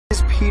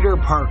Peter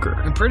Parker.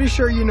 I'm pretty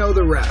sure you know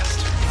the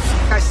rest.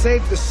 I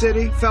saved the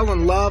city, fell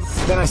in love,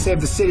 then I saved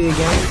the city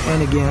again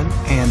and again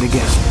and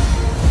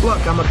again.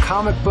 Look, I'm a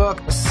comic book,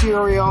 a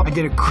cereal, I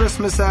did a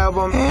Christmas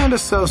album, and a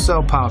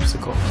so-so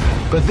popsicle.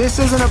 But this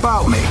isn't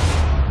about me.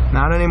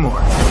 Not anymore.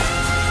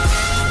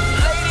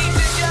 Ladies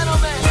and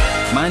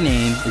gentlemen, my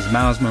name is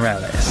Miles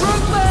Morales.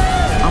 Brooklyn!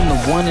 I'm the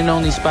one and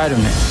only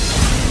Spider-Man.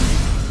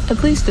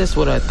 At least that's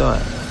what I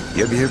thought.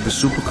 You ever hear of the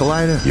Super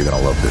Collider? You're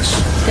gonna love this.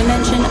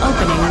 Dimension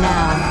opening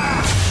now.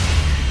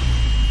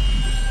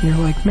 You're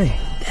like me.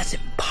 That's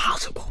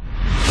impossible.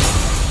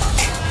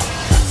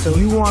 So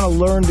you want to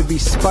learn to be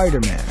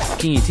Spider-Man?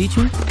 Can you teach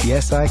me?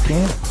 Yes, I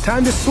can.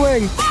 Time to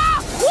swing.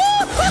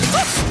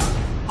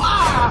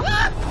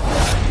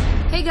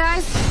 Hey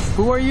guys,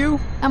 Who are you?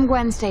 I'm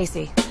Gwen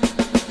Stacy.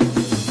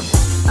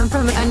 I'm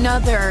from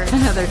another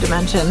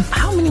dimension.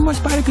 How many more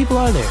spider people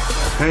are there?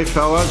 Hey,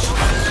 fellas.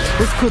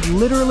 This could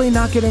literally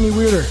not get any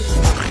weirder.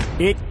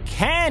 It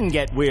can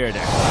get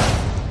weirder.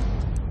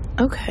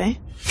 Okay.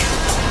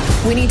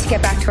 We need to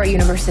get back to our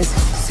universes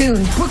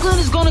soon. Brooklyn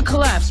is gonna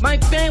collapse. My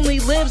family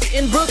lives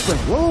in Brooklyn.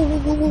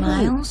 Whoa.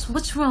 Miles,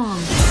 what's wrong?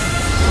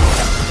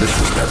 This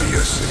was never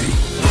your city.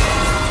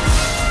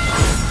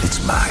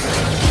 It's mine.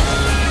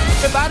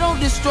 If I don't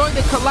destroy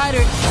the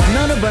collider,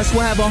 none of us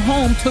will have a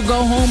home to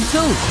go home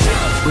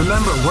to.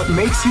 Remember, what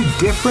makes you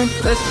different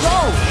Let's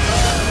go.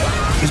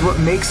 is what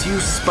makes you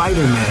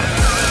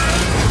Spider-Man.